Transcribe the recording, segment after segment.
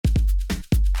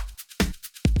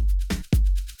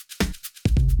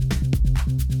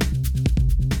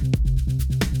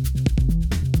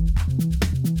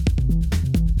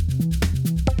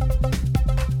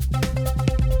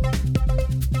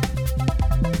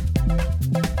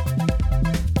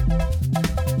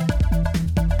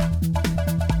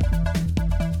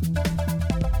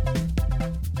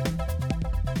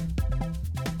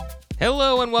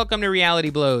Hello and welcome to Reality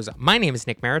Blows. My name is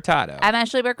Nick Maritato. I'm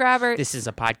Ashley Burke-Roberts. This is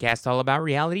a podcast all about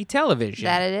reality television.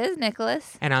 That it is,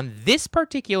 Nicholas. And on this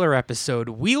particular episode,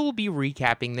 we will be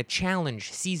recapping The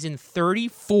Challenge Season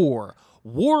 34,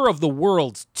 War of the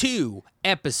Worlds 2,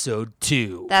 Episode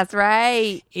 2. That's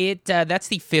right. That's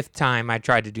the fifth time I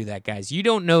tried to do that, guys. You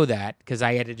don't know that because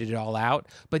I edited it all out,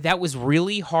 but that was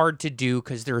really hard to do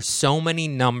because there are so many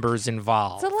numbers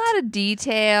involved. It's a lot of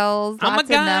details, lots of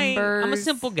numbers. I'm a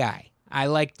simple guy. I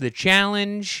like the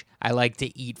challenge. I like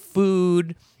to eat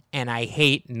food. And I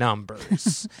hate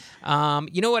numbers.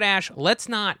 You know what, Ash? Let's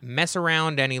not mess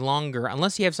around any longer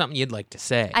unless you have something you'd like to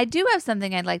say. I do have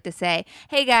something I'd like to say.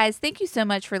 Hey, guys, thank you so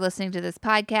much for listening to this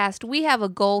podcast. We have a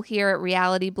goal here at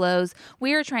Reality Blows.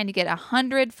 We are trying to get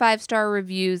 100 5-star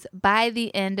reviews by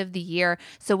the end of the year.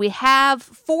 So we have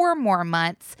 4 more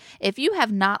months. If you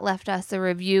have not left us a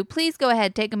review, please go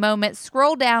ahead, take a moment,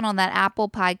 scroll down on that Apple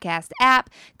Podcast app,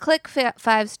 click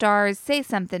 5 stars, say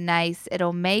something nice.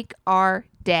 It'll make our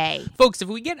day. Folks, if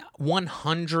we get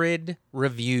 100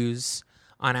 reviews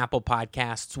on Apple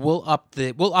Podcasts, we'll up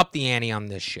the ante on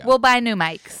this show. We'll buy new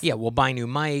mics. Yeah, we'll buy new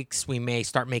mics. We may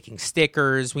start making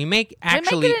stickers. We make it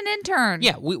an intern.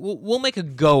 Yeah, we'll make a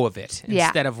go of it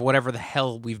instead of whatever the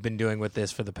hell we've been doing with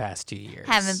this for the past 2 years.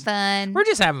 Having fun. We're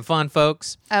just having fun,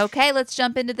 folks. Okay, let's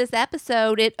jump into this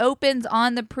episode. It opens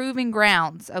on the proving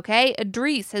grounds, okay?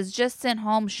 Idris has just sent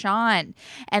home Sean,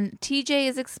 and TJ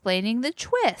is explaining the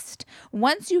twist.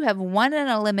 Once you have won an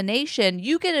elimination,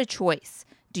 you get a choice.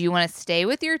 Do you want to stay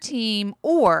with your team,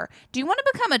 or do you want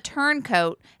to become a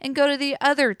turncoat and go to the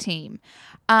other team?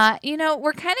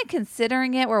 We're kind of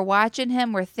considering it. We're watching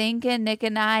him. We're thinking, Nick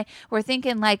and I, we're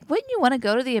thinking like, wouldn't you want to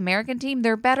go to the American team?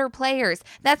 They're better players.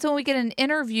 That's when we get an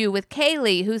interview with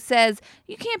Kaylee who says,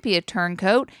 you can't be a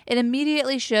turncoat. It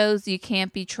immediately shows you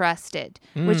can't be trusted,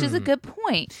 which is a good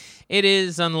point. It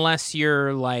is, unless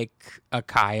you're like a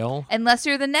Kyle. Unless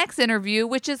you're the next interview,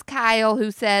 which is Kyle, who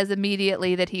says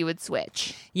immediately that he would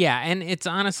switch. Yeah, and it's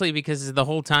honestly because the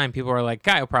whole time people are like,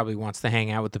 Kyle probably wants to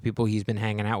hang out with the people he's been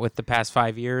hanging out with the past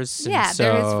 5 years. Yeah,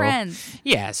 they're his friends.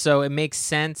 Yeah, so it makes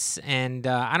sense, and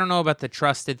I don't know about the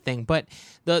trusted thing, but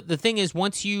the thing is,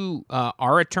 once you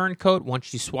are a turncoat,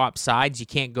 once you swap sides, you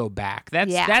can't go back.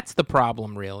 That's the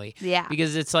problem, really. Yeah.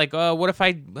 Because it's like, what if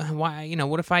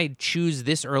I choose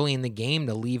this early in the game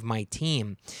to leave my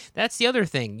team? That's the other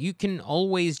thing. You can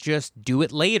always just do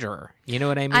it later. You know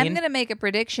what I mean? I'm going to make a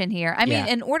prediction here. I mean,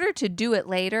 in order to do it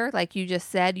later, like you just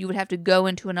said, you would have to go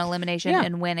into an elimination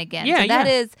and win again. Yeah, so that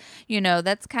is,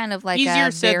 that's kind of like easier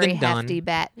a said very than done. hefty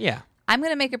bet. Yeah. I'm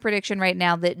going to make a prediction right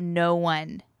now that no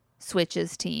one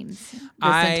switches teams this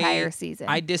entire season.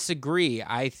 I disagree.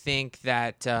 I think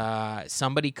that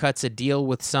somebody cuts a deal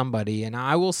with somebody, and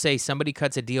I will say somebody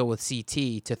cuts a deal with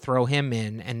CT to throw him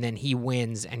in, and then he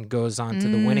wins and goes on to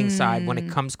the winning side when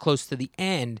it comes close to the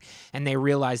end, and they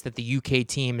realize that the UK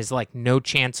team is like no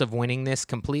chance of winning this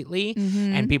completely,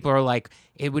 and people are like,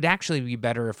 it would actually be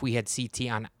better if we had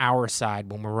CT on our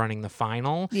side when we're running the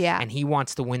final, and he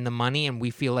wants to win the money, and we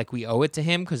feel like we owe it to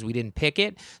him because we didn't pick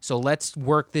it, so let's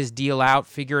work this deal out,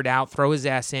 figure it out, throw his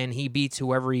ass in, he beats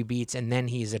whoever he beats, and then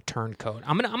he's a turncoat.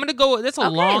 I'm gonna go, that's a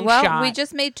long shot. We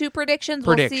just made 2 predictions.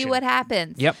 We'll see what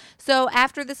happens. Yep. So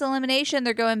after this elimination,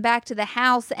 they're going back to the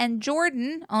house, and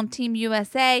Jordan on Team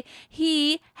USA,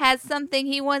 he has something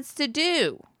he wants to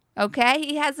do. Okay?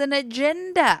 He has an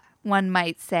agenda, one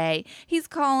might say. He's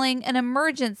calling an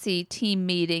emergency team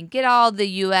meeting. Get all the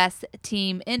U.S.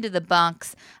 team into the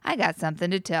bunks. I got something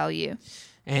to tell you.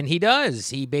 And he does.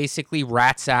 He basically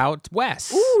rats out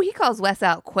Wes. Ooh, he calls Wes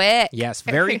out quick. Yes,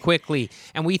 very quickly.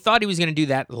 And we thought he was going to do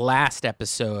that last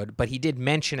episode, but he did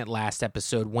mention it last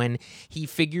episode when he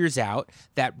figures out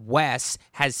that Wes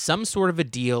has some sort of a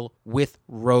deal with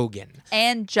Rogan.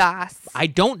 And Joss. I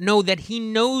don't know that he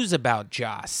knows about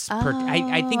Joss.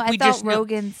 I think we thought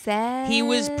Rogan said he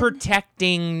was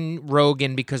protecting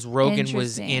Rogan because Rogan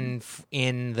was in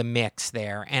the mix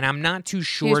there. And I'm not too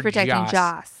sure he was protecting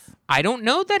Joss. I don't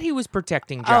know that he was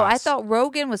protecting Joss. Oh, I thought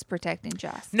Rogan was protecting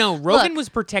Joss. No, Rogan was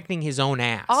protecting his own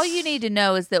ass. All you need to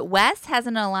know is that Wes has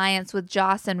an alliance with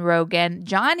Joss and Rogan.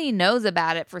 Johnny knows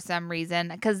about it for some reason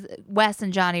because Wes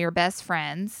and Johnny are best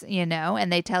friends,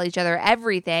 and they tell each other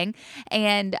everything.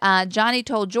 And Johnny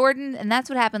told Jordan, and that's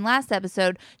what happened last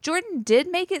episode. Jordan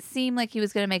did make it seem like he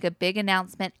was going to make a big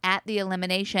announcement at the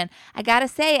elimination. I got to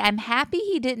say, I'm happy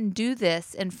he didn't do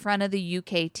this in front of the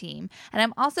UK team. And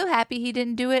I'm also happy he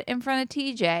didn't do it in front of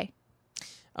TJ.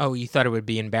 Oh, you thought it would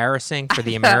be embarrassing for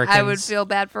the Americans? I would feel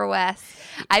bad for Wes.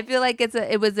 I feel like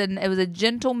it was a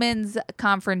gentleman's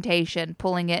confrontation,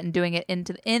 pulling it and doing it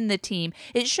in the team.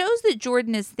 It shows that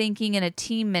Jordan is thinking in a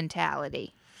team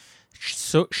mentality.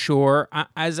 So sure,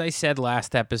 as I said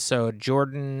last episode,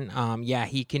 Jordan,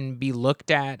 he can be looked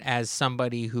at as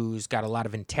somebody who's got a lot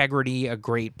of integrity, a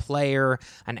great player,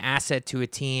 an asset to a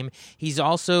team. He's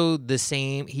also the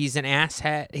same. He's an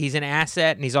asset. He's an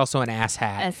asset, and he's also an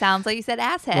asshat. It sounds like you said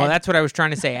asshat. Well, that's what I was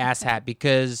trying to say, asshat,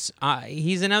 because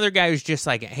he's another guy who's just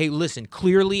like, hey, listen,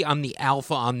 clearly I'm the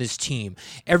alpha on this team.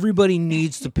 Everybody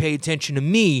needs to pay attention to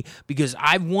me because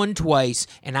I've won twice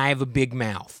and I have a big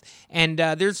mouth. And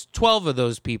there's 12 of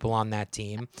those people on that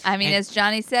team. I mean, as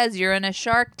Johnny says, you're in a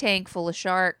shark tank full of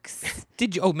sharks.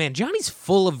 Did you? Oh, man, Johnny's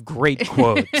full of great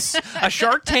quotes. A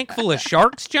shark tank full of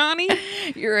sharks, Johnny?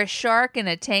 You're a shark in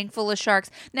a tank full of sharks.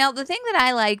 Now, the thing that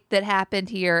I like that happened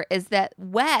here is that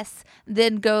Wes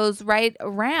then goes right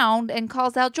around and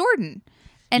calls out Jordan.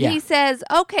 And he says,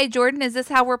 okay, Jordan, is this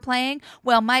how we're playing?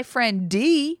 Well, my friend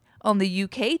Dee on the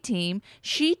UK team,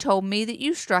 she told me that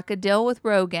you struck a deal with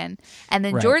Rogan. And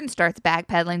then Jordan starts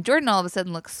backpedaling. Jordan all of a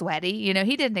sudden looks sweaty. You know,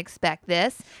 he didn't expect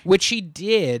this. Which he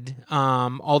did,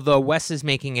 although Wes is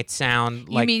making it sound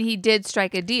like... You mean he did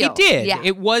strike a deal? He did. Yeah.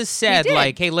 It was said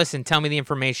like, hey, listen, tell me the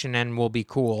information and we'll be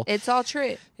cool. It's all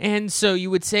true. And so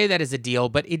you would say that is a deal,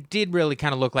 but it did really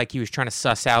kind of look like he was trying to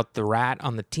suss out the rat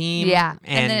on the team. Yeah,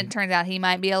 and then it turns out he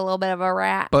might be a little bit of a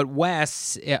rat. But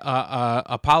Wes,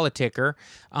 a politicker,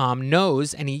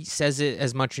 knows, and he says it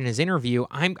as much in his interview,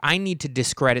 I need to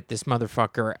discredit this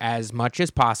motherfucker as much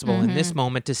as possible in this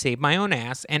moment to save my own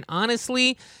ass. And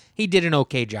honestly, he did an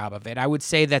okay job of it. I would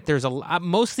say that there's a lot,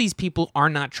 most of these people are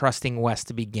not trusting Wes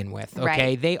to begin with.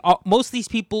 Okay, most of these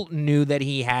people knew that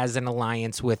he has an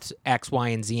alliance with X, Y,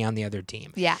 and Z on the other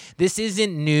team. Yeah, this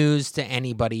isn't news to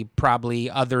anybody, probably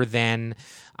other than,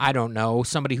 I don't know,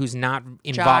 somebody who's not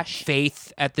involved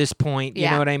faith at this point. You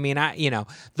know what I mean?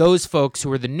 Those folks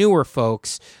who are the newer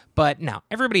folks. But no,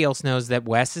 everybody else knows that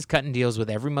Wes is cutting deals with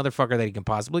every motherfucker that he can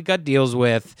possibly cut deals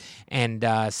with. And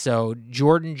so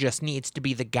Jordan just needs to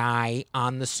be the guy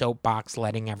on the soapbox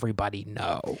letting everybody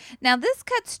know. Now, this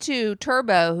cuts to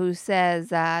Turbo, who says,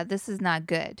 this is not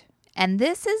good. And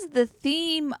this is the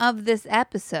theme of this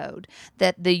episode,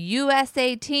 that the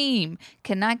USA team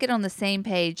cannot get on the same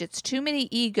page. It's too many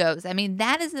egos. I mean,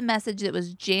 that is the message that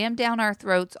was jammed down our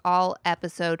throats all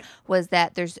episode, was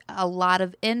that there's a lot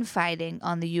of infighting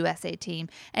on the USA team.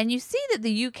 And you see that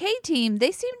the UK team,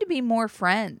 they seem to be more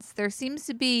friends. There seems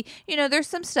to be, there's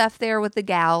some stuff there with the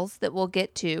gals that we'll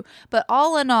get to. But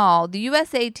all in all, the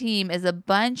USA team is a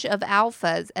bunch of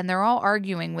alphas, and they're all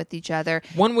arguing with each other.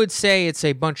 One would say it's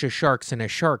a bunch of sharks in a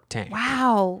shark tank.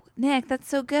 Wow, Nick, that's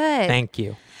so good. Thank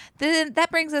you. Then that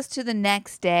brings us to the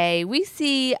next day. We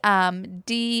see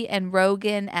Dee and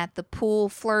Rogan at the pool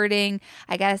flirting.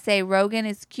 I gotta say, Rogan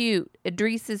is cute.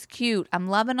 Idris is cute. I'm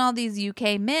loving all these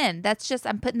UK men.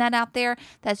 I'm putting that out there.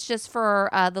 That's just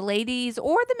for the ladies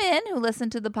or the men who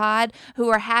listen to the pod who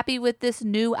are happy with this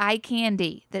new eye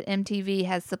candy that MTV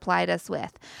has supplied us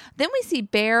with. Then we see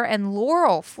Bear and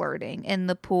Laurel flirting in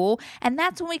the pool, and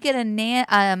that's when we get a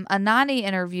Nany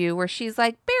interview where she's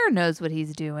like, Bear knows what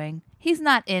he's doing. He's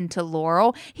not into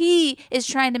Laurel. He is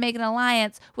trying to make an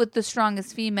alliance with the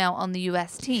strongest female on the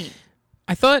U.S. team.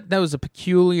 I thought that was a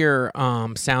peculiar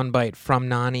soundbite from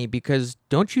Nany, because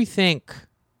don't you think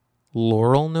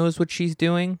Laurel knows what she's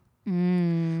doing?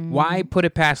 Why put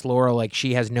it past Laurel like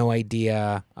she has no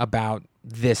idea about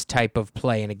this type of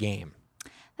play in a game?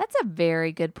 That's a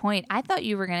very good point. I thought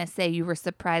you were going to say you were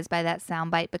surprised by that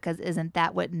soundbite because isn't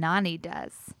that what Nany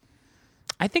does?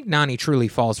 I think Nany truly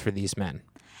falls for these men.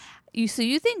 So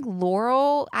you think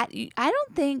Laurel, I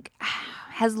don't think,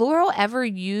 has Laurel ever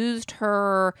used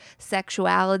her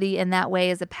sexuality in that way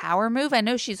as a power move? I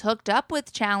know she's hooked up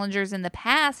with challengers in the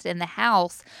past in the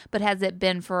house, but has it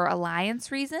been for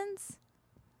alliance reasons?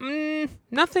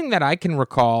 Nothing that I can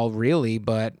recall, really,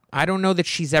 but I don't know that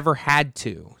she's ever had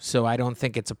to, so I don't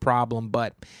think it's a problem,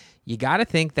 but you got to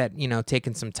think that,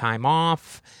 taking some time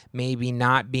off, maybe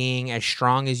not being as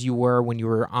strong as you were when you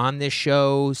were on this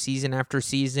show season after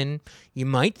season, you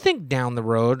might think down the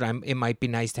road it might be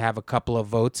nice to have a couple of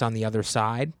votes on the other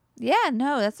side. Yeah,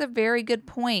 no, that's a very good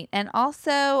point. And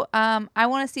also, I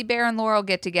want to see Bear and Laurel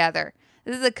get together.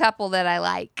 This is a couple that I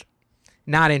like.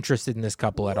 Not interested in this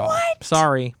couple at all. What?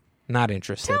 Sorry. Not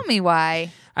interested. Tell me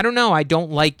why. I don't know. I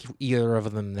don't like either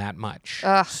of them that much.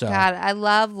 Oh, God. I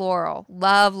love Laurel.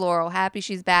 Love Laurel. Happy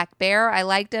she's back. Bear, I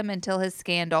liked him until his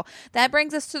scandal. That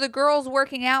brings us to the girls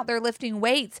working out. They're lifting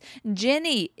weights.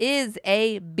 Jenny is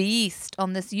a beast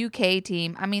on this UK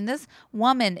team. I mean, this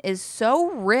woman is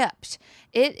so ripped.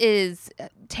 It is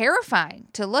terrifying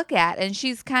to look at, and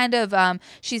she's kind of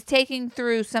she's taking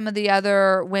through some of the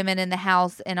other women in the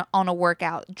house on a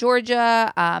workout.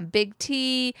 Georgia, Big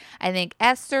T, I think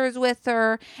Esther's with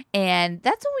her, and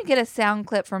that's when we get a sound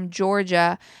clip from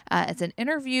Georgia. It's an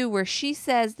interview where she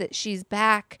says that she's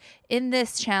back in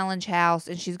this challenge house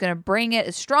and she's going to bring it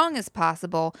as strong as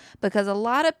possible, because a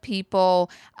lot of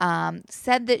people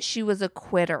said that she was a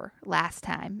quitter last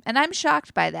time, and I'm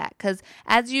shocked by that, because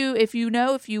if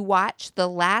you watch the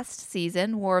last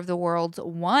season, War of the Worlds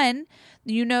 1,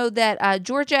 you know that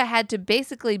Georgia had to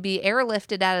basically be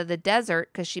airlifted out of the desert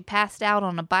because she passed out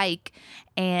on a bike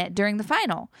during the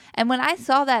final. And when I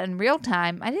saw that in real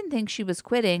time, I didn't think she was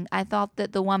quitting. I thought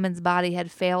that the woman's body had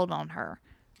failed on her.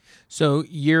 So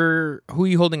who are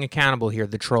you holding accountable here?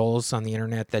 The trolls on the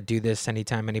internet that do this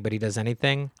anytime anybody does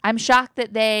anything? I'm shocked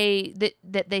that they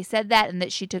said that and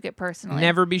that she took it personally.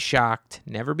 Never be shocked.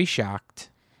 Never be shocked.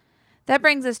 That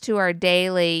brings us to our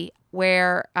daily,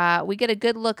 where we get a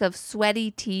good look of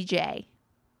sweaty TJ.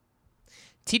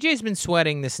 TJ's been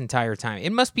sweating this entire time.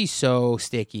 It must be so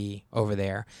sticky over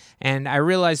there. And I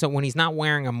realize that when he's not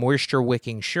wearing a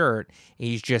moisture-wicking shirt,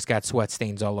 he's just got sweat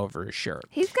stains all over his shirt.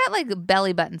 He's got like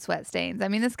belly button sweat stains. I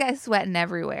mean, this guy's sweating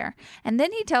everywhere. And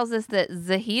then he tells us that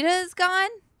Zahida is gone.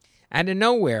 Out of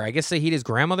nowhere. I guess Zahida's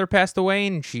grandmother passed away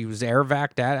and she was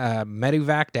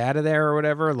medevaced out of there or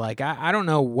whatever. Like, I don't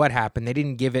know what happened. They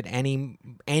didn't give it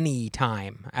any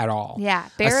time at all. Yeah,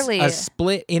 barely. A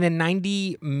split in a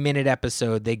 90-minute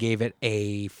episode, they gave it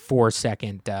a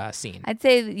 4-second scene. I'd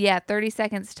say, 30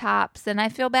 seconds tops. And I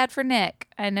feel bad for Nick.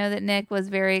 I know that Nick was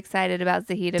very excited about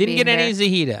Zahida Didn't get any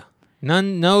Zahida.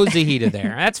 No Zahida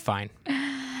there. That's fine.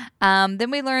 Then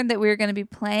we learned that we were going to be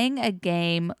playing a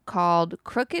game called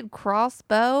Crooked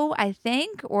Crossbow, I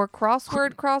think, or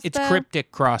Crossword Crossbow. It's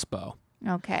Cryptic Crossbow.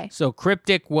 Okay. So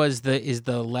cryptic is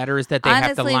the letters that they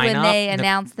have to line up. Honestly, when they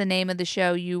announced the name of the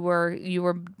show, you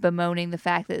were bemoaning the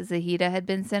fact that Zahida had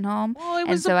been sent home. Well, it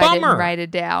was and so a bummer. I didn't write it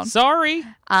down. Sorry.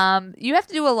 You have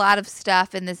to do a lot of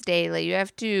stuff in this daily. You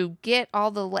have to get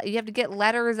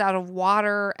letters out of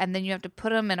water, and then you have to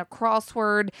put them in a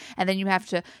crossword, and then you have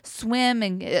to swim,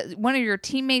 and one of your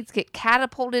teammates get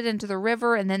catapulted into the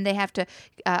river, and then they have to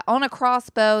on a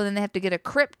crossbow, and then they have to get a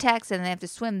cryptex, and they have to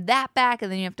swim that back,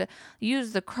 and then you have to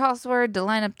use the crossword to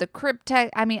line up the cryptex.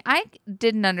 I mean, I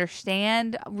didn't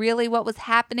understand really what was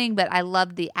happening, but I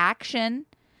loved the action.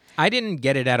 I didn't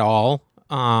get it at all.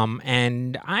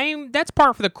 And that's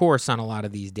par for the course on a lot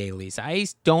of these dailies. I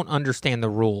don't understand the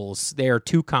rules. They are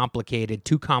too complicated,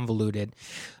 too convoluted.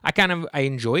 I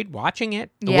enjoyed watching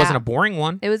it. It wasn't a boring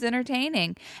one. It was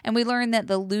entertaining. And we learned that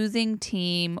the losing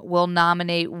team will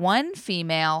nominate one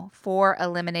female for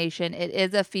elimination. It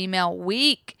is a female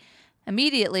week.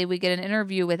 Immediately, we get an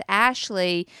interview with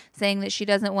Ashley saying that she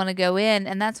doesn't want to go in.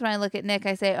 And that's when I look at Nick,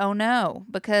 I say, oh no,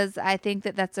 because I think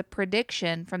that that's a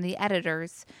prediction from the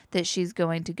editors that she's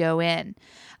going to go in.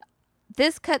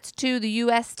 This cuts to the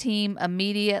U.S. team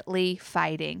immediately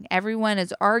fighting. Everyone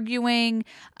is arguing.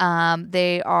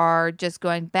 They are just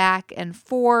going back and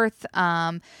forth.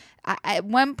 At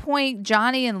one point,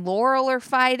 Johnny and Laurel are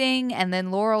fighting, and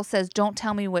then Laurel says, don't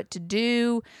tell me what to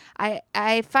do.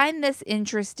 I find this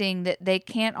interesting that they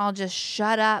can't all just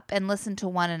shut up and listen to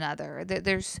one another.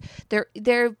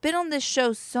 They've been on this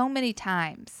show so many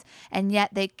times, and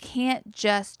yet they can't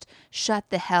just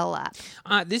shut the hell up.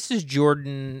 This is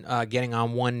Jordan getting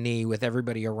on one knee with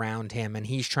everybody around him, and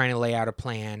he's trying to lay out a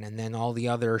plan, and then all the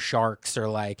other sharks are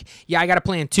like, yeah, I got a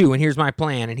plan too, and here's my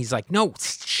plan. And he's like, no,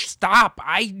 stop.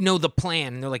 I know the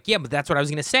plan. And they're like, yeah, but that's what I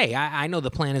was going to say. I know the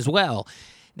plan as well.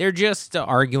 They're just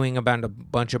arguing about a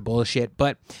bunch of bullshit.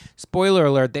 But spoiler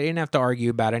alert, they didn't have to argue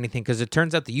about anything because it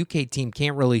turns out the UK team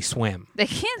can't really swim. They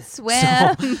can't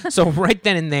swim. So right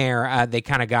then and there, they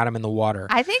kind of got him in the water.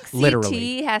 I think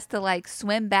CT has to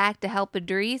swim back to help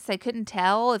Idris. I couldn't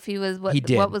tell if he was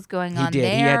what was going on there.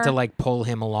 He had to pull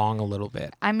him along a little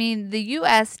bit. I mean, the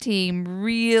US team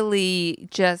really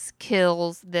just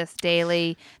kills this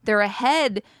daily. They're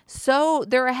ahead so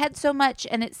much,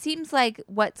 and it seems like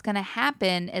what's going to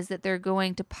happen is that they're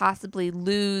going to possibly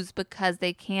lose because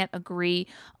they can't agree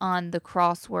on the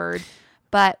crossword.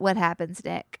 But what happens,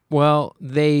 Nick? Well,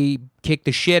 they kick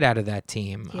the shit out of that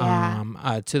team.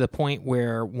 Yeah. To the point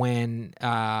where when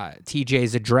TJ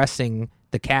is addressing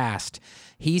the cast,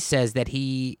 he says that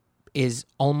he is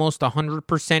almost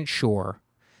 100% sure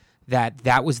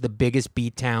that was the biggest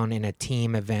beatdown in a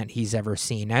team event he's ever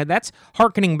seen. Now, that's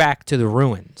hearkening back to the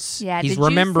ruins. Yeah, he's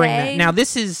remembering that. Now,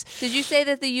 this is... Did you say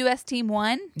that the U.S. team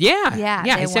won? Yeah.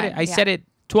 I said it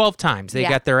 12 times they Yeah.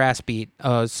 got their ass beat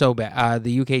so bad.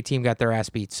 The UK team got their ass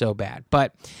beat so bad.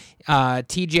 But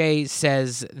TJ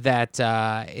says that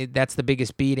that's the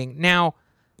biggest beating. Now,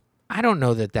 I don't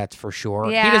know that that's for sure.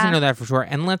 Yeah. He doesn't know that for sure.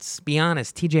 And let's be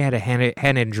honest, TJ had a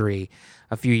head injury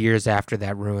a few years after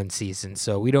that ruined season.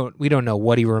 So we don't know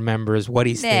what he remembers, what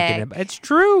he's thinking Nick. about. It's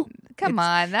true. Come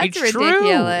on, that's it's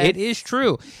ridiculous. True. It is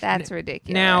true. That's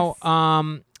ridiculous. Now,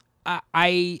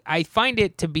 I find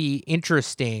it to be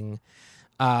interesting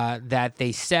that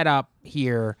they set up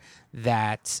here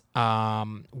that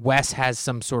Wes has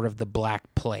some sort of the Black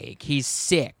Plague. He's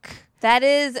sick. That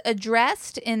is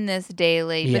addressed in this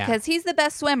daily Yeah. because he's the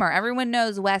best swimmer. Everyone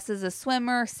knows Wes is a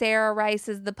swimmer. Sarah Rice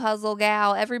is the puzzle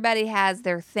gal. Everybody has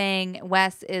their thing.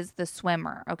 Wes is the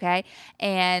swimmer, okay?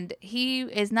 And he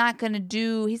is not going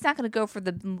to he's not going to go for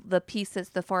the piece that's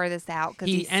the farthest out because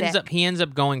He ends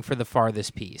up going for the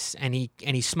farthest piece, and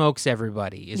he smokes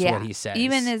everybody is what he says.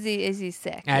 Even as he's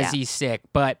sick. As he's sick,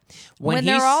 but when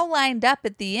they're all lined up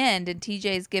at the end and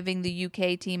TJ's giving the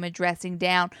UK team a dressing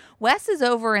down, Wes is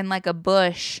over in like a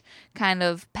bush, kind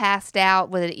of passed out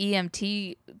with an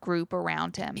EMT group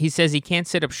around him. He says he can't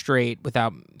sit up straight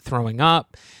without throwing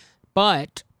up,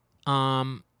 but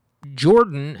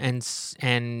Jordan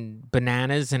and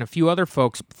Bananas and a few other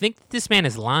folks think that this man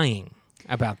is lying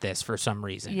about this for some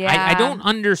reason. Yeah. I don't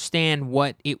understand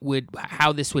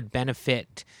how this would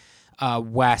benefit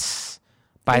Wes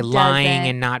by It lying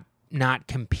doesn't. and not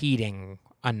competing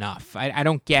enough. I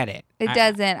don't get it. It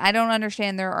doesn't. I don't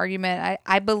understand their argument.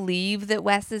 I believe that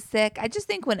Wes is sick. I just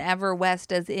think whenever Wes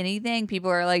does anything,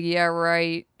 people are like, yeah,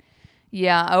 right.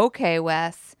 Yeah, okay,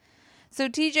 Wes. So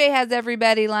TJ has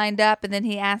everybody lined up, and then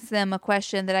he asks them a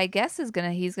question that I guess he's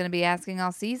gonna be asking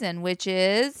all season, which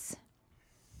is,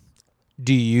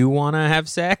 Do you want to have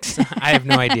sex? I have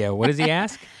no idea. What does he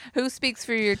ask? who speaks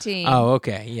for your team? Oh,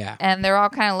 okay, yeah. And they're all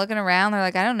kind of looking around. They're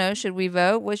like, I don't know. Should we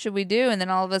vote? What should we do? And then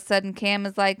all of a sudden, Cam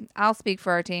is like, I'll speak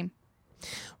for our team.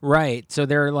 Right. So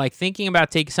they're like thinking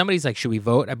about somebody's like, should we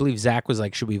vote? I believe Zach was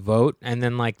like, should we vote? And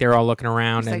then like they're all looking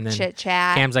around, Just and like then chit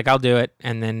chat. Cam's like, I'll do it.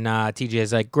 And then TJ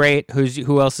is like, great.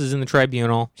 Who else is in the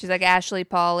tribunal? She's like, Ashley,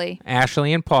 Pauly.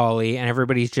 Ashley and Pauly, and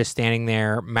everybody's just standing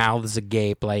there, mouths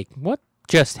agape, like, what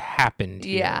just happened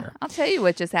here? Yeah, I'll tell you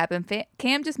what just happened.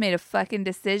 Cam just made a fucking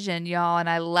decision, y'all, and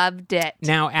I loved it.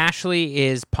 Now Ashley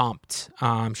is pumped.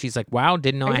 She's like, wow,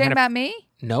 didn't know Are you I had talking a about me?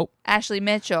 Nope. Ashley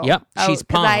Mitchell. Yep, Oh, she's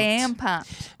 'cause I pumped. am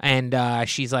pumped. And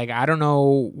she's like, I don't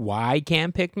know why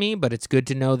Cam picked me, but it's good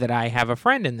to know that I have a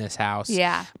friend in this house.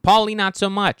 Yeah. Pauly, not so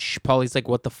much. Pauly's like,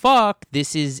 what the fuck?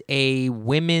 This is a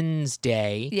women's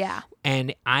day. Yeah.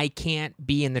 And I can't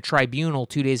be in the tribunal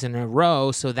 2 days in a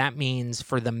row. So that means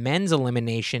for the men's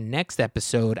elimination next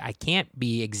episode, I can't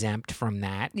be exempt from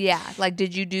that. Yeah. Like,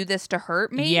 did you do this to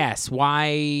hurt me? Yes.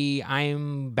 Why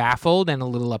I'm baffled and a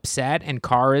little upset. And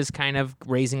Kara's kind of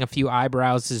raising a few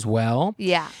eyebrows as well.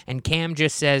 Yeah. And Cam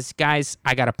just says, guys,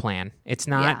 I got a plan. It's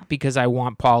not Yeah. because I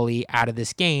want Pauly out of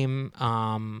this game.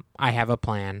 I have a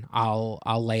plan. I'll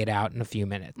lay it out in a few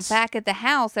minutes. Back at the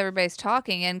house, everybody's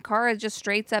talking, and Kara just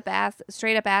straight up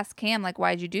asks Cam, like,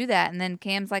 why'd you do that? And then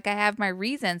Cam's like, I have my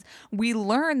reasons. We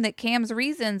learn that Cam's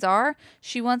reasons are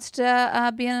she wants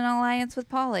to be in an alliance with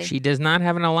Pauly. She does not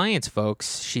have an alliance,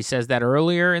 folks. She says that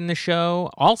earlier in the show.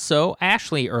 Also,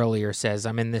 Ashley earlier says,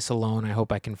 I'm in this alone. I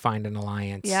hope I can find an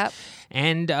alliance. Yep.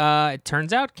 And it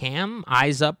turns out Cam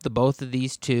eyes up the both of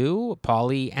these two,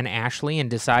 Pauly and Ashley, and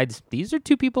decides these are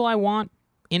two people I want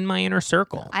in my inner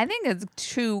circle. I think it's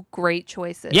two great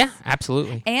choices. Yeah,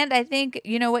 absolutely. And I think,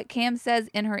 you know what Cam says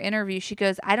in her interview? She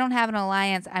goes, I don't have an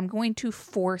alliance. I'm going to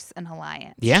force an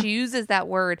alliance. Yeah. She uses that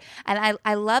word. And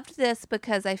I loved this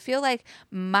because I feel like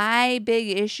my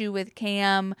big issue with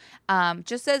Cam,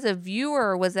 just as a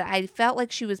viewer, was that I felt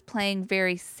like she was playing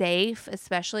very safe,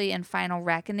 especially in Final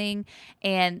Reckoning.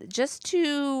 And just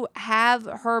to have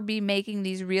her be making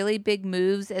these really big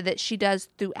moves that she does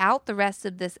throughout the rest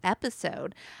of this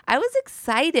episode, I was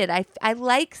excited. I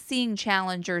like seeing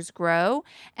challengers grow,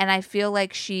 and I feel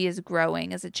like she is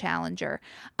growing as a challenger.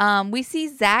 We see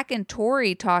Zach and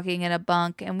Tori talking in a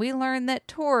bunk, and we learn that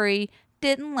Tori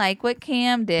didn't like what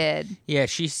Cam did. Yeah,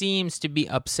 she seems to be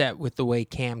upset with the way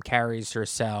Cam carries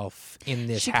herself in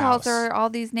this She house. calls her all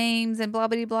these names and blah,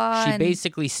 blah, blah. She and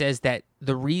basically says that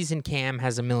the reason Cam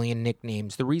has a million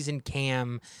nicknames, the reason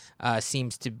Cam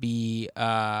seems to be,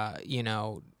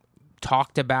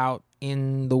 talked about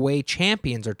in the way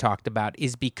champions are talked about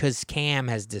is because Cam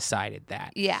has decided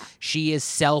that. Yeah. She is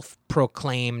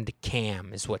self-proclaimed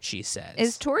Cam, is what she says.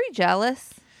 Is Tori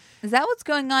jealous? Is that what's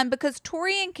going on? Because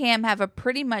Tori and Cam have a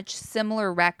pretty much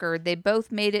similar record. They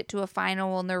both made it to a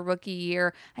final in their rookie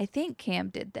year. I think Cam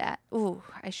did that. Ooh,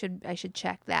 I should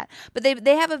check that. But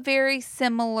they have a very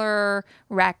similar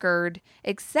record,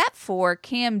 except for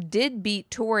Cam did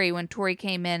beat Tori when Tori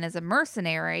came in as a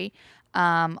mercenary.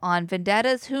 On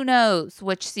Vendettas, who knows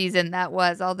which season that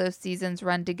was? All those seasons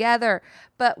run together.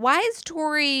 But why is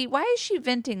she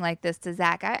venting like this to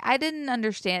Zach? I didn't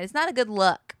understand. It's not a good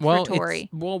look for Tori.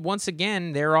 Once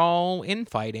again, they're all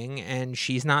infighting, and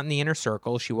she's not in the inner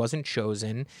circle. She wasn't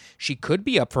chosen. She could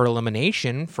be up for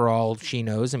elimination for all she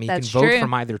knows. I mean, That's you can vote true.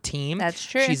 from either team. That's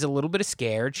true. She's a little bit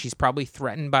scared. She's probably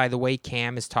threatened by the way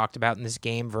Cam is talked about in this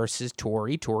game versus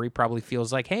Tori. Tori probably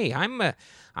feels like, hey,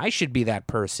 I should be that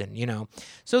person, you know.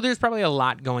 So there's probably a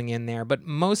lot going in there, but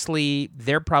mostly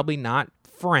they're probably not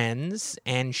friends,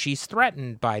 and she's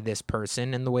threatened by this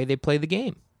person and the way they play the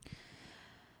game.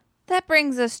 That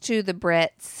brings us to the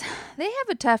Brits. They have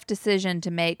a tough decision to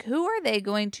make. Who are they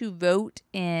going to vote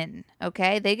in?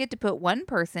 Okay, they get to put one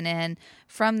person in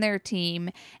from their team,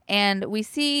 and we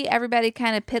see everybody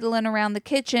kind of piddling around the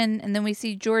kitchen, and then we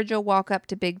see Georgia walk up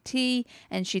to Big T,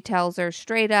 and she tells her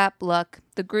straight up, look,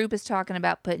 the group is talking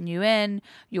about putting you in.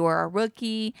 You're a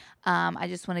rookie. I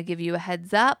just want to give you a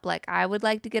heads up. Like, I would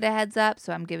like to get a heads up,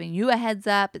 so I'm giving you a heads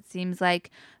up. It seems like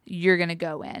you're going to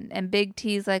go in. And Big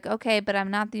T's like, okay, but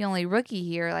I'm not the only rookie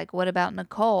here. Like, what about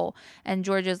Nicole? And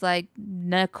Georgia's like,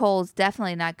 Nicole's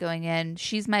definitely not going in.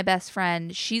 She's my best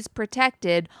friend. She's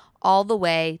protected all the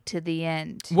way to the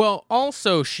end. Well,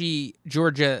 also,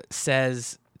 Georgia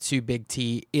says to Big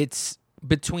T, it's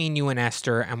between you and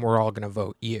Esther, and we're all going to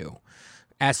vote you.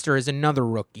 Esther is another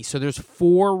rookie. So there's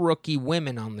 4 rookie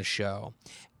women on the show.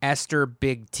 Esther,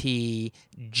 Big T,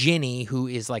 Ginny, who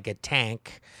is like a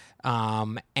tank,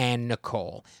 and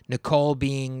Nicole. Nicole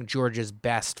being Georgia's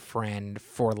best friend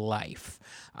for life.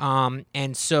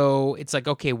 And so it's like,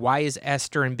 okay, why is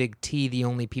Esther and Big T the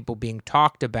only people being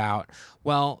talked about?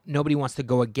 Well, nobody wants to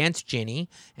go against Ginny,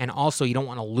 and also you don't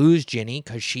want to lose Ginny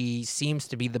because she seems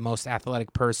to be the most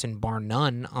athletic person, bar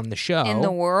none, on the show. In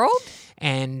the world?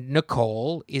 And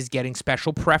Nicole is getting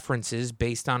special preferences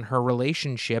based on her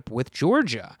relationship with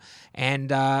Georgia.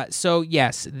 And so,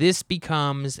 yes, this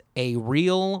becomes a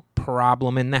real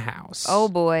problem in the house. Oh,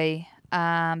 boy.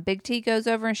 Big T goes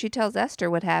over and she tells Esther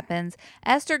what happens.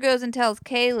 Esther goes and tells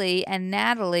Kaylee and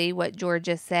Natalie what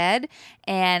Georgia said.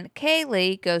 And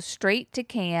Kaylee goes straight to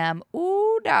Cam.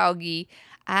 Ooh, doggy.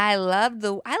 I love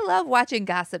watching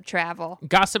gossip travel.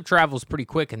 Gossip travels pretty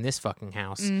quick in this fucking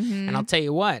house. Mm-hmm. And I'll tell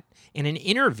you what, in an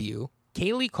interview,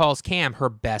 Kaylee calls Cam her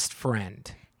best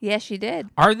friend. Yes, she did.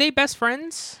 Are they best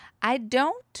friends? I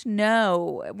don't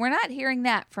know. We're not hearing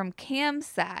that from Cam's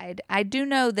side. I do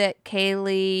know that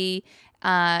Kaylee,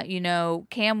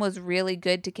 Cam was really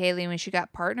good to Kaylee when she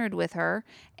got partnered with her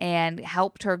and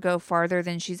helped her go farther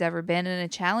than she's ever been in a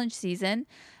challenge season.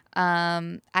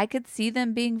 I could see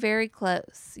them being very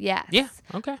close. Yes. Yeah.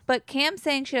 Okay. But Cam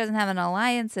saying she doesn't have an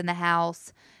alliance in the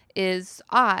house is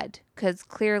odd because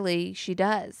clearly she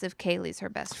does if Kaylee's her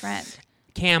best friend.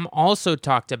 Cam also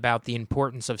talked about the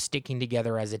importance of sticking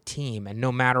together as a team, and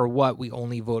no matter what, we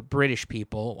only vote British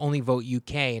people, only vote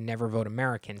UK, and never vote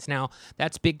Americans. Now,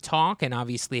 that's big talk, and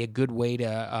obviously a good way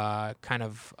to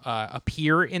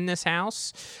appear in this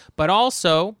house, but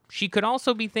also, she could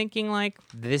also be thinking, like,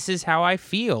 this is how I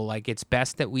feel, like, it's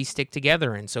best that we stick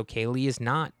together, and so Kaylee is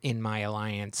not in my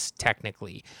alliance,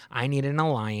 technically. I need an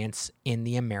alliance in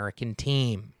the American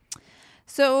team.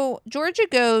 So Georgia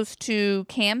goes to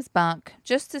Cam's bunk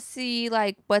just to see,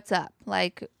 like, what's up?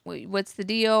 Like, what's the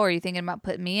deal? Are you thinking about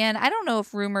putting me in? I don't know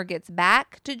if rumor gets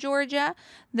back to Georgia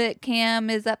that Cam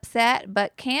is upset,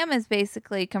 but Cam is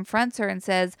basically confronts her and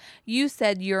says, you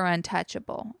said you're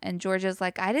untouchable. And Georgia's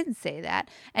like, I didn't say that.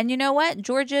 And you know what?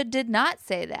 Georgia did not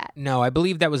say that. No, I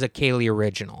believe that was a Kaylee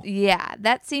original. Yeah,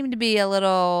 that seemed to be a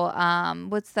little,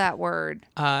 what's that word?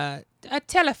 A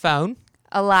telephone.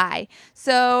 A lie.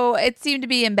 So it seemed to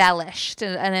be embellished,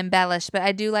 but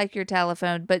I do like your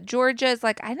telephone. But Georgia is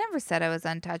like, I never said I was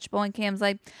untouchable. And Cam's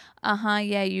like,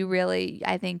 yeah, you really,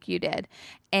 I think you did.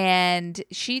 And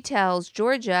she tells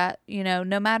Georgia,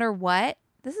 no matter what,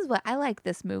 this is what, I like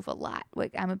this move a lot,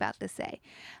 what I'm about to say.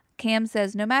 Cam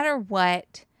says, no matter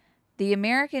what, the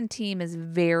American team is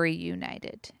very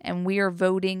united and we are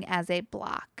voting as a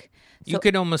block. You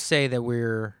could almost say that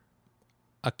we're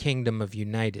a kingdom of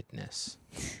unitedness.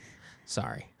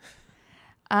 Sorry.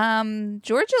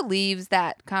 Georgia leaves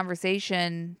that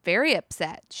conversation very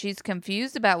upset. She's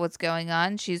confused about what's going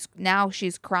on. She's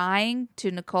crying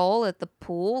to Nicole at the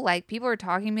pool. Like, people are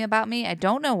talking to me about me. I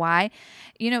don't know why.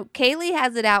 Kaylee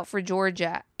has it out for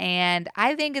Georgia. And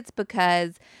I think it's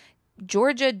because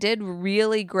Georgia did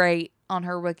really great on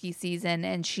her rookie season,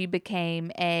 and she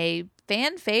became a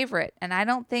fan favorite. And I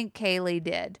don't think Kaylee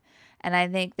did. And I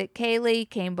think that Kaylee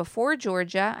came before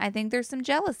Georgia. I think there's some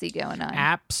jealousy going on.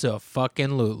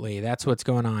 Abso-fucking-lutely. That's what's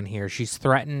going on here. She's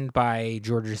threatened by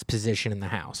Georgia's position in the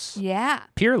house. Yeah.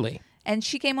 Purely. And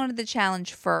she came onto the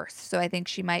challenge first. So I think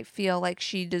she might feel like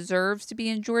she deserves to be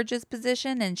in Georgia's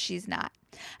position, and she's not.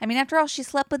 I mean, after all, she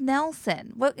slept with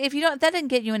Nelson. What if that didn't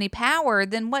get you any power,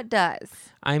 then what does?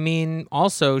 I mean,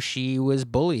 also she was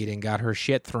bullied and got her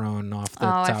shit thrown off the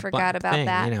top. I forgot about thing,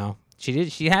 that. You know,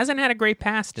 she hasn't had a great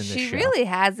past in this show. She really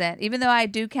hasn't, even though I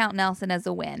do count Nelson as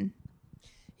a win.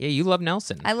 Yeah, you love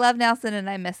Nelson. I love Nelson, and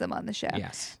I miss him on the show.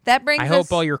 Yes. That brings I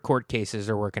hope all your court cases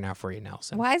are working out for you,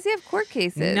 Nelson. Why does he have court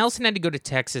cases? Nelson had to go to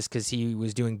Texas because he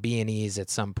was doing B&Es at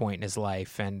some point in his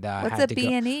life, and what's had a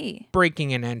B&E?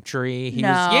 Breaking an entry. He No.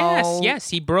 was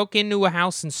yes. He broke into a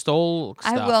house and stole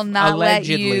stuff. I will not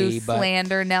allegedly, let you but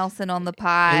slander Nelson on the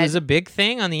pod. it was a big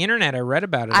thing on the internet. I read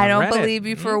about it. I on don't Reddit. believe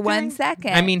you for 1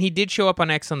 second. I mean, he did show up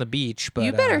on X on the beach, but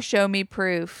you better show me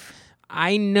proof.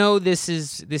 I know this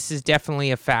is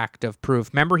definitely a fact of proof.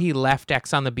 Remember, he left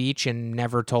X on the beach and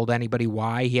never told anybody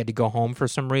why. He had to go home for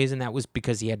some reason. That was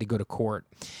because he had to go to court,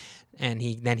 and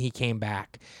then he came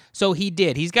back. So he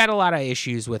did. He's got a lot of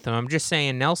issues with him. I'm just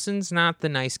saying, Nelson's not the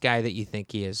nice guy that you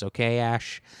think he is. Okay,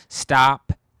 Ash,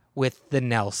 stop with the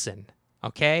Nelson.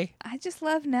 Okay, I just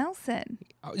love Nelson.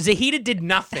 Zahida did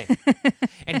nothing,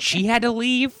 and she had to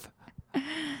leave.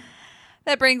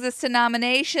 That brings us to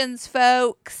nominations,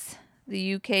 folks.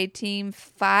 The UK team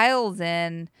files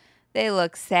in. They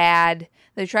look sad.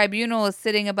 The tribunal is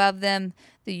sitting above them.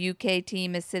 The UK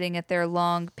team is sitting at their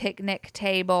long picnic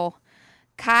table.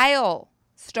 Kyle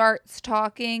starts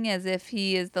talking as if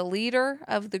he is the leader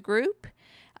of the group.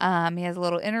 He has a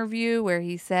little interview where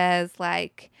he says,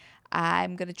 like,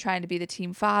 I'm going to try to be the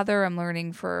team father. I'm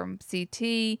learning from CT.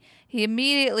 He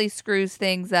immediately screws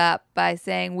things up by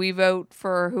saying, we vote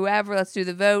for whoever. Let's do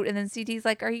the vote. And then CT's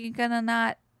like, are you going to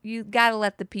not? You got to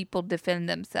let the people defend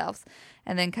themselves.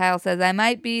 And then Kyle says, I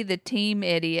might be the team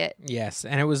idiot. Yes,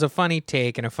 and it was a funny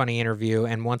take and a funny interview.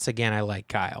 And once again, I like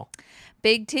Kyle.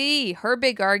 Big T, her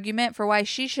big argument for why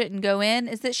she shouldn't go in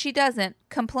is that she doesn't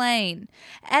complain.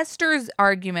 Esther's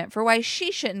argument for why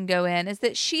she shouldn't go in is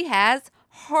that she has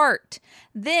heart.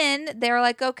 Then they're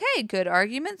like, okay, good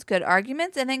arguments.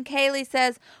 And then Kaylee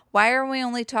says, why are we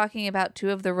only talking about 2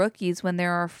 of the rookies when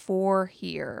there are 4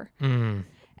 here?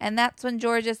 And that's when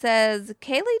Georgia says,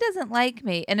 Kaylee doesn't like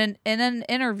me. In an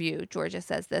interview, Georgia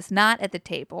says this, not at the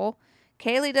table.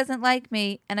 Kaylee doesn't like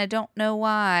me, and I don't know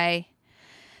why.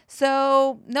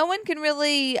 So no one can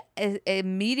really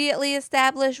immediately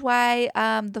establish why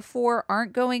the 4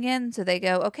 aren't going in. So they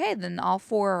go, okay, then all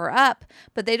 4 are up.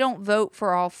 But they don't vote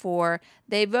for all 4.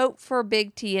 They vote for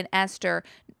Big T and Esther.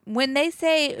 When they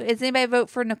say, does anybody vote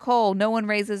for Nicole? No one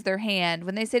raises their hand.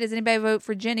 When they say, does anybody vote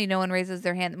for Jenny? No one raises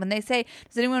their hand. When they say,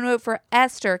 does anyone vote for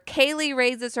Esther? Kaylee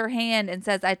raises her hand and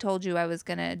says, I told you I was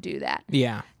going to do that.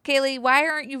 Yeah. Kaylee, why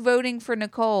aren't you voting for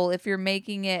Nicole if you're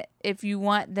making it, if you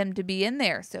want them to be in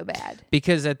there so bad?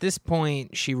 Because at this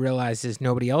point, she realizes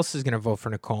nobody else is going to vote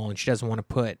for Nicole, and she doesn't want to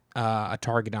put a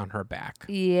target on her back.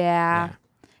 Yeah.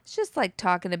 It's just like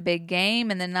talking a big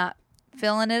game and then not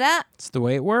filling it up. It's the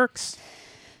way it works.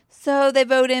 So they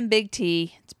vote in Big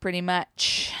T. It's pretty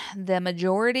much the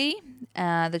majority.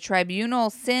 The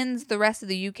tribunal sends the rest of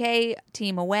the UK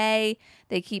team away.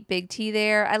 They keep Big T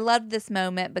there. I loved this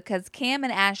moment because Cam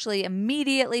and Ashley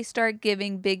immediately start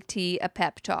giving Big T a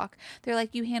pep talk. They're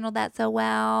like, you handled that so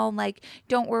well. Like,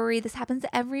 don't worry. This happens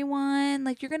to everyone.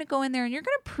 Like, you're going to go in there and you're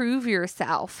going to prove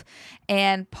yourself.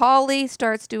 And Paulie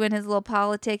starts doing his little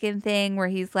politicking thing where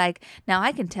he's like, now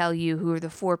I can tell you who are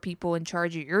the 4 people in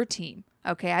charge of your team.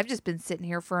 Okay, I've just been sitting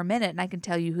here for a minute and I can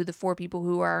tell you who the 4 people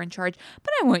who are in charge,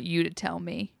 but I want you to tell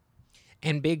me.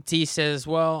 And Big T says,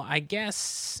 well, I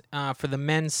guess for the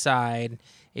men's side,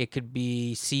 it could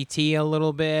be CT a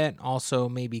little bit, also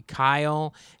maybe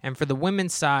Kyle. And for the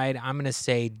women's side, I'm going to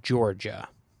say Georgia.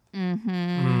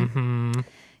 Yeah,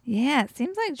 it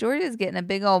seems like Georgia's getting a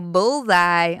big old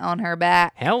bullseye on her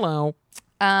back. Hello.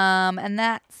 And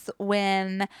that's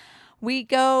when we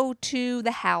go to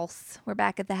the house. We're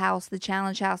back at the house, the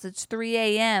challenge house. It's 3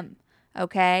 a.m.,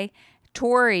 okay?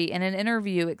 Tori, in an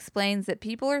interview, explains that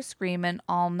people are screaming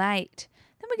all night.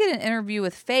 Then we get an interview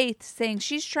with Faith saying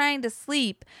she's trying to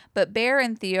sleep, but Bear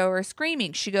and Theo are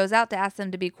screaming. She goes out to ask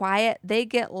them to be quiet. They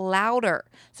get louder.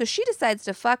 So she decides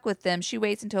to fuck with them. She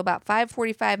waits until about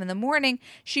 5:45 in the morning.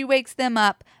 She wakes them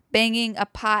up, banging a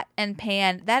pot and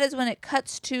pan. That is when it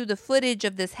cuts to the footage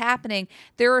of this happening.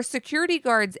 There are security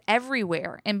guards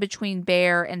everywhere in between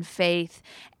Bear and Faith,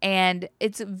 and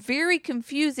it's very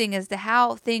confusing as to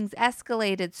how things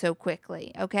escalated so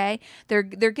quickly, okay? They're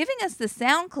giving us the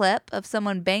sound clip of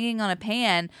someone banging on a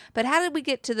pan, but how did we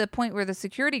get to the point where the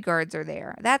security guards are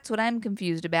there? That's what I'm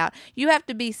confused about. You have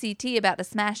to be CT about to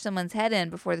smash someone's head in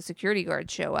before the security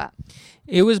guards show up.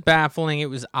 It was baffling. It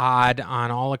was odd on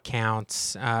all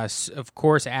accounts. Of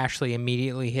course, Ashley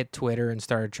immediately hit Twitter and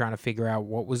started trying to figure out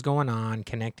what was going on,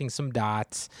 connecting some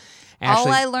dots. All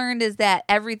I learned is that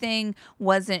everything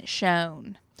wasn't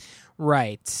shown.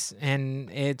 Right. And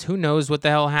it's who knows what the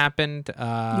hell happened.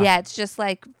 Yeah, it's just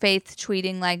like Faith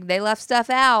tweeting like they left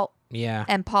stuff out. Yeah.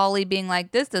 And Pauly being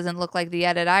like, this doesn't look like the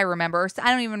edit I remember.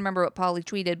 I don't even remember what Pauly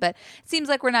tweeted, but it seems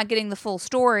like we're not getting the full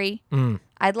story.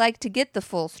 I'd like to get the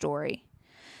full story.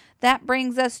 That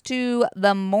brings us to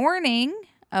the morning,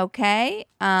 okay?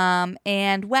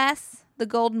 And Wes, the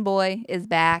golden boy, is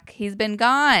back. He's been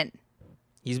gone.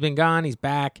 He's been gone. He's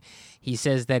back. He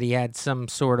says that he had some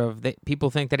sort of...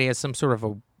 people think that he has some sort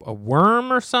of a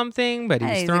worm or something, but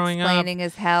he's throwing up. He's explaining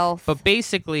his health. But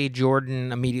basically,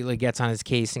 Jordan immediately gets on his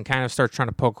case and kind of starts trying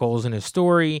to poke holes in his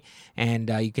story.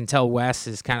 And you can tell Wes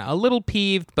is kind of a little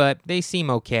peeved, but they seem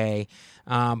okay.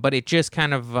 But it just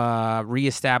kind of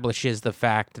reestablishes the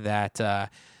fact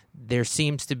that there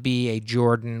seems to be a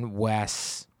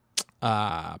Jordan-Wes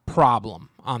problem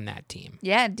on that team.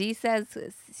 Yeah, Dee says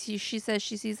she says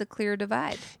she sees a clear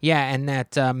divide. Yeah, and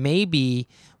that maybe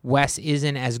Wes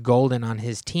isn't as golden on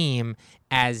his team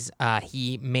as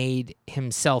he made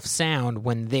himself sound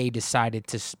when they decided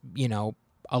to,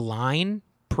 align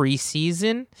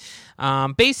preseason.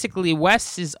 Basically,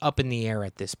 Wes is up in the air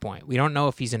at this point. We don't know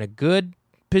if he's in a good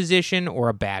position or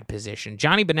a bad position.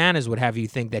 Johnny Bananas would have you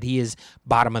think that he is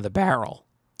bottom of the barrel.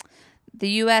 The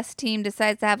U.S. team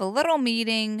decides to have a little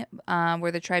meeting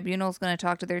where the tribunal is going to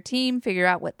talk to their team, figure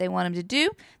out what they want them to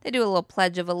do. They do a little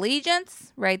pledge of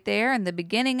allegiance right there in the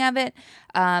beginning of it.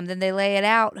 Then they lay it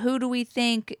out. Who do we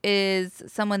think is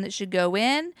someone that should go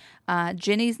in?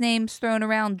 Ginny's name's thrown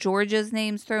around. Georgia's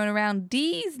name's thrown around.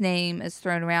 Dee's name is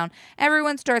thrown around.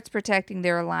 Everyone starts protecting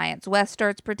their alliance. Wes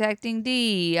starts protecting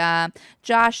Dee.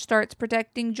 Josh starts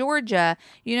protecting Georgia.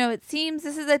 It seems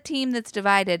this is a team that's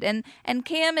divided. And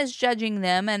Cam is judging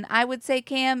them. And I would say,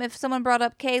 Cam, if someone brought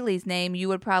up Kaylee's name, you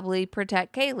would probably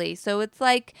protect Kaylee. So it's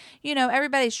like,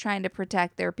 everybody's trying to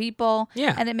protect their people.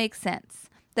 Yeah. And it makes sense.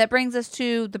 That brings us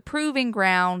to the proving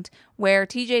ground where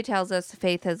TJ tells us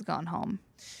Faith has gone home.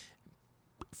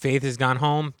 Faith has gone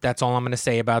home. That's all I'm going to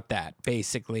say about that,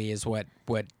 basically, is what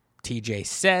TJ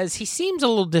says. He seems a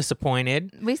little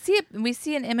disappointed. We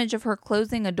see an image of her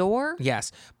closing a door.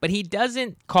 Yes, but he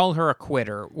doesn't call her a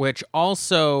quitter, which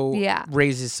also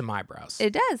raises some eyebrows.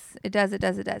 It does.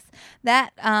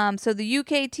 That so the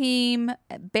UK team,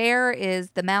 Bear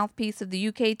is the mouthpiece of the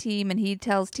UK team, and he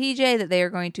tells TJ that they are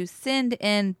going to send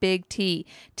in Big T.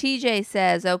 TJ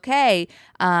says, okay,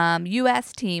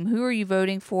 US team, who are you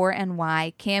voting for and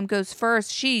why? Cam goes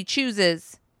first. She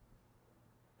chooses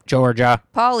Georgia.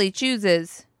 Pauly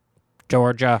chooses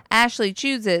Georgia. Ashley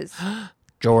chooses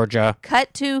Georgia.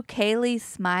 Cut to Kaylee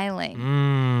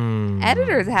smiling.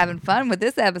 Editor's having fun with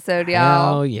this episode,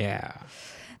 y'all. Hell yeah.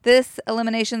 This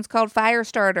elimination's called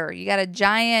Firestarter. You got a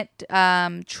giant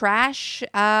trash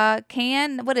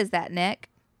can. What is that, Nick?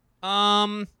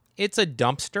 It's a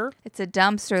dumpster. It's a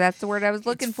dumpster. That's the word I was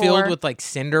looking for. Filled with like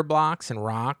cinder blocks and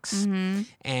rocks. Mm-hmm.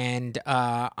 And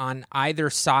on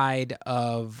either side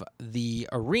of the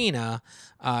arena,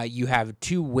 you have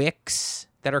two wicks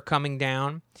that are coming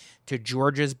down. To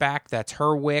Georgia's back, that's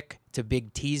her wick. To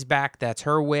Big T's back, that's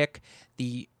her wick.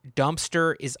 The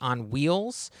dumpster is on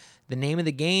wheels. The name of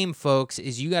the game, folks,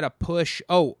 is you got to push.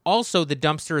 Oh, also the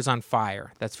dumpster is on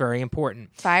fire. That's very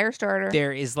important. Firestarter.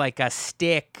 There is like a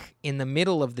stick in the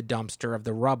middle of the dumpster of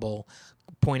the rubble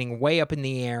pointing way up in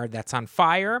the air that's on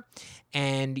fire.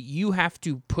 And you have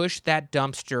to push that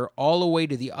dumpster all the way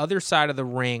to the other side of the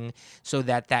ring so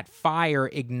that that fire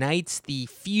ignites the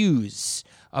fuse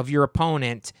of your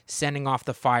opponent, sending off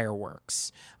the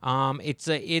fireworks.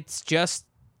 It's just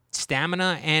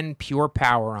stamina and pure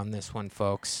power on this one,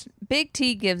 folks. Big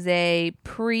T gives a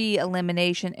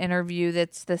pre-elimination interview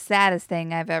that's the saddest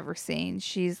thing I've ever seen.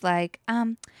 She's like,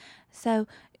 so,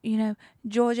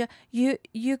 Georgia,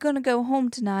 you're going to go home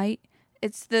tonight.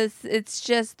 It's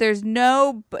just there's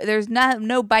no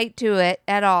bite to it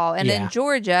at all. And then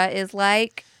Georgia is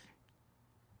like,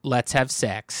 let's have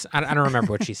sex. I don't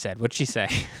remember what she said. What'd she say?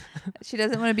 She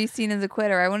doesn't want to be seen as a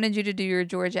quitter. I wanted you to do your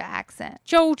Georgia accent.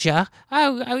 Georgia?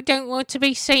 Oh, I don't want to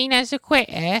be seen as a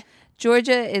quitter.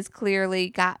 Georgia is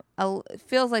clearly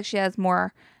feels like she has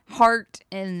more heart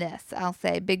in this, I'll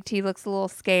say. Big T looks a little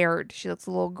scared. She looks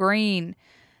a little green.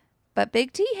 But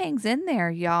Big T hangs in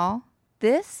there, y'all.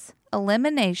 This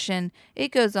elimination, it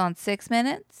goes on 6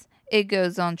 minutes. It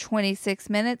goes on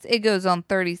 26 minutes. It goes on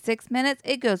 36 minutes.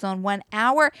 It goes on 1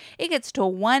 hour. It gets to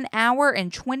 1 hour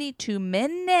and 22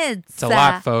 minutes. It's a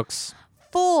lot, folks.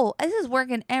 Full. This is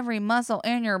working every muscle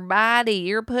in your body.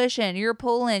 You're pushing, you're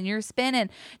pulling, you're spinning.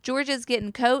 Georgia's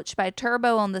getting coached by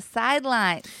Turbo on the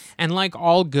sidelines. And like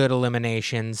all good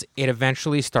eliminations, it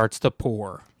eventually starts to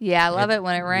pour. Yeah, I love it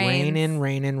when it rains.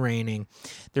 Raining.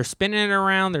 They're spinning it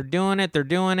around. They're doing it.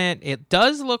 It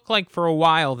does look like for a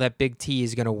while that Big T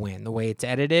is going to win the way it's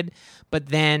edited. But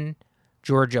then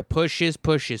Georgia pushes.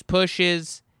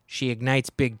 She ignites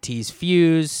Big T's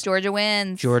fuse. Georgia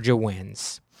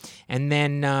wins. And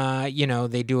then,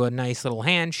 they do a nice little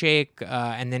handshake.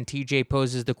 And then TJ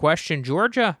poses the question,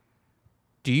 Georgia,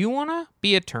 do you want to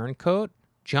be a turncoat,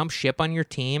 jump ship on your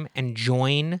team, and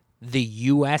join the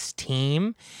U.S.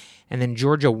 team? And then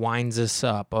Georgia winds us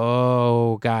up.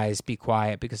 Oh, guys, be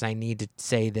quiet because I need to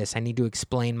say this. I need to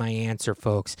explain my answer,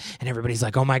 folks. And everybody's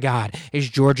like, oh, my God, is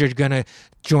Georgia going to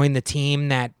join the team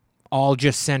that all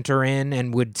just sent her in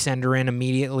and would send her in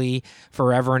immediately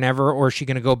forever and ever, or is she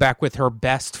going to go back with her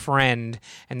best friend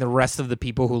and the rest of the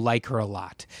people who like her a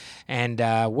lot? And,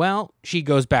 she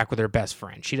goes back with her best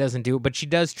friend. She doesn't do it, but she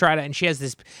does try to, and she has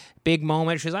this big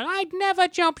moment. She's like, I'd never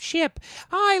jump ship.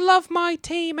 I love my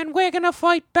team, and we're going to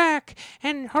fight back,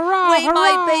 and hurrah, We hurrah.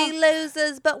 might be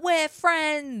losers, but we're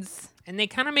friends. And they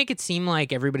kind of make it seem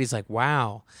like everybody's like,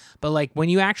 wow. But, like, when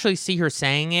you actually see her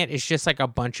saying it, it's just like a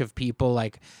bunch of people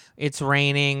like, it's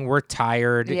raining, we're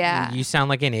tired. Yeah. You sound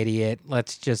like an idiot.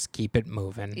 Let's just keep it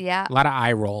moving. Yeah. A lot of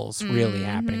eye rolls really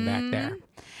happening back there.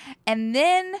 And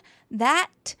then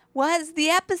that was the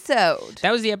episode.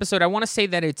 That was the episode. I want to say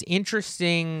that it's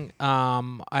interesting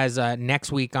as a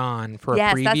next week on for a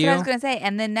preview. Yes, that's what I was going to say.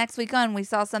 And then next week on, we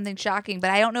saw something shocking, but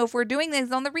I don't know if we're doing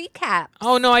this on the recap.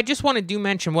 Oh, no, I just want to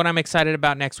mention what I'm excited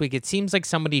about next week. It seems like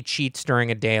somebody cheats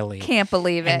during a daily. Can't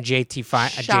believe it. And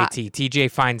TJ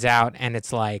finds out, and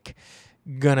it's like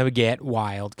gonna get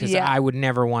wild because I would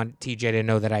never want TJ to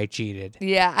know that I cheated.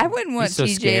 Yeah, I wouldn't want so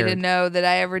TJ scared. to know that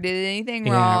I ever did anything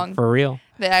wrong. For real.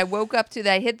 That I woke up to,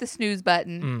 that I hit the snooze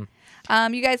button.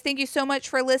 You guys, thank you so much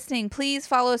for listening. Please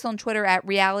follow us on Twitter at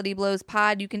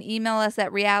RealityBlowsPod. You can email us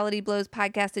at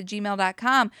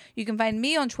realityblowspodcast@gmail.com. You can find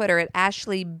me on Twitter at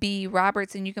Ashley B.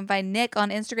 Roberts, and you can find Nick on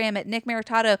Instagram at Nick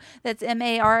Maritato. That's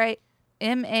MARITATO.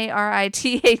 You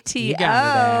got it,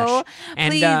 Ash.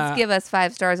 And, Please give us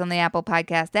 5 stars on the Apple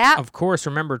Podcast app. Of course,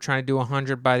 remember, trying to do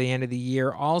 100 by the end of the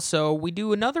year. Also, we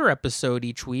do another episode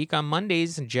each week on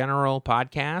Mondays, a general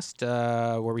podcast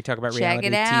where we talk about reality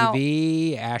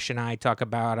TV. Ash and I talk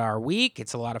about our week.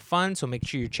 It's a lot of fun, so make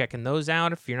sure you're checking those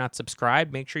out. If you're not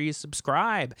subscribed, make sure you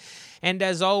subscribe. And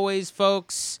as always,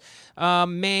 folks,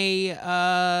 may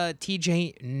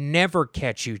TJ never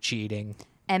catch you cheating.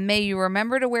 And may you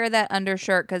remember to wear that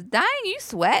undershirt, because, Diane, you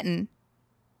sweating.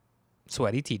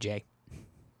 Sweaty TJ.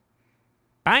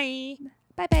 Bye.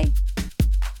 Bye-bye.